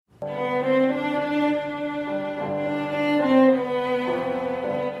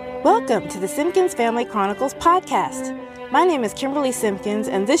Welcome to the Simpkins Family Chronicles podcast. My name is Kimberly Simpkins,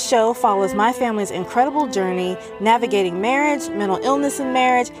 and this show follows my family's incredible journey navigating marriage, mental illness in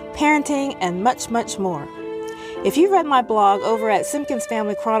marriage, parenting, and much, much more. If you read my blog over at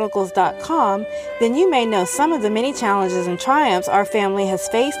simpkinsfamilychronicles.com, then you may know some of the many challenges and triumphs our family has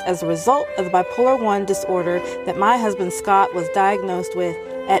faced as a result of the bipolar 1 disorder that my husband Scott was diagnosed with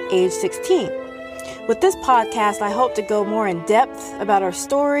at age 16. With this podcast, I hope to go more in depth about our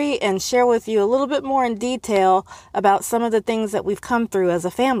story and share with you a little bit more in detail about some of the things that we've come through as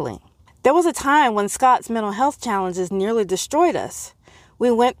a family. There was a time when Scott's mental health challenges nearly destroyed us.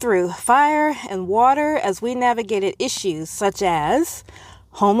 We went through fire and water as we navigated issues such as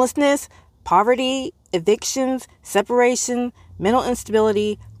homelessness, poverty, evictions, separation, mental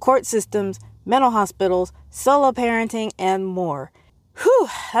instability, court systems, mental hospitals, solo parenting, and more. Whew,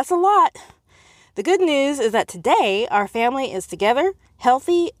 that's a lot. The good news is that today our family is together,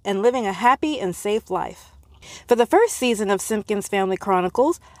 healthy, and living a happy and safe life. For the first season of Simpkins Family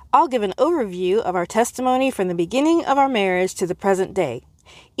Chronicles, I'll give an overview of our testimony from the beginning of our marriage to the present day.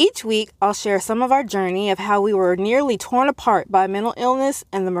 Each week, I'll share some of our journey of how we were nearly torn apart by mental illness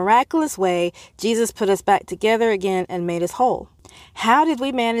and the miraculous way Jesus put us back together again and made us whole. How did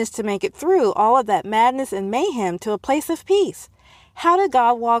we manage to make it through all of that madness and mayhem to a place of peace? How did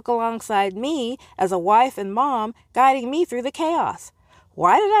God walk alongside me as a wife and mom, guiding me through the chaos?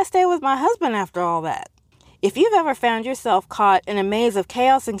 Why did I stay with my husband after all that? If you've ever found yourself caught in a maze of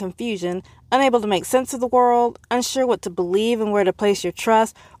chaos and confusion, unable to make sense of the world, unsure what to believe and where to place your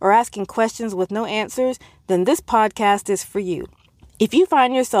trust, or asking questions with no answers, then this podcast is for you. If you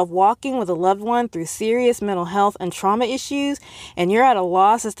find yourself walking with a loved one through serious mental health and trauma issues, and you're at a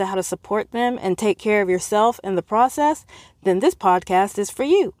loss as to how to support them and take care of yourself in the process, then this podcast is for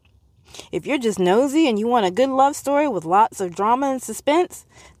you. If you're just nosy and you want a good love story with lots of drama and suspense,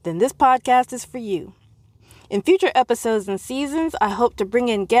 then this podcast is for you. In future episodes and seasons, I hope to bring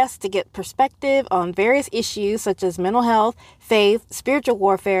in guests to get perspective on various issues such as mental health, faith, spiritual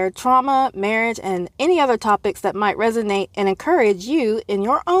warfare, trauma, marriage, and any other topics that might resonate and encourage you in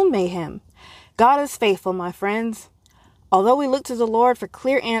your own mayhem. God is faithful, my friends. Although we look to the Lord for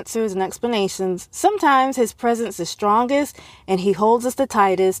clear answers and explanations, sometimes His presence is strongest and He holds us the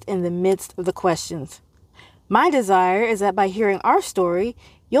tightest in the midst of the questions. My desire is that by hearing our story,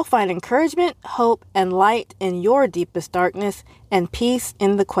 you'll find encouragement, hope, and light in your deepest darkness and peace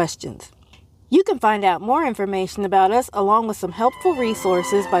in the questions. You can find out more information about us along with some helpful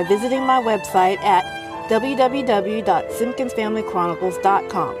resources by visiting my website at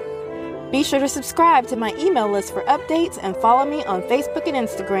www.simpkinsfamilychronicles.com. Be sure to subscribe to my email list for updates and follow me on Facebook and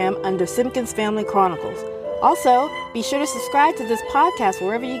Instagram under Simpkins Family Chronicles. Also, be sure to subscribe to this podcast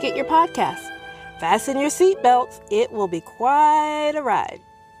wherever you get your podcasts. Fasten your seatbelts. It will be quite a ride.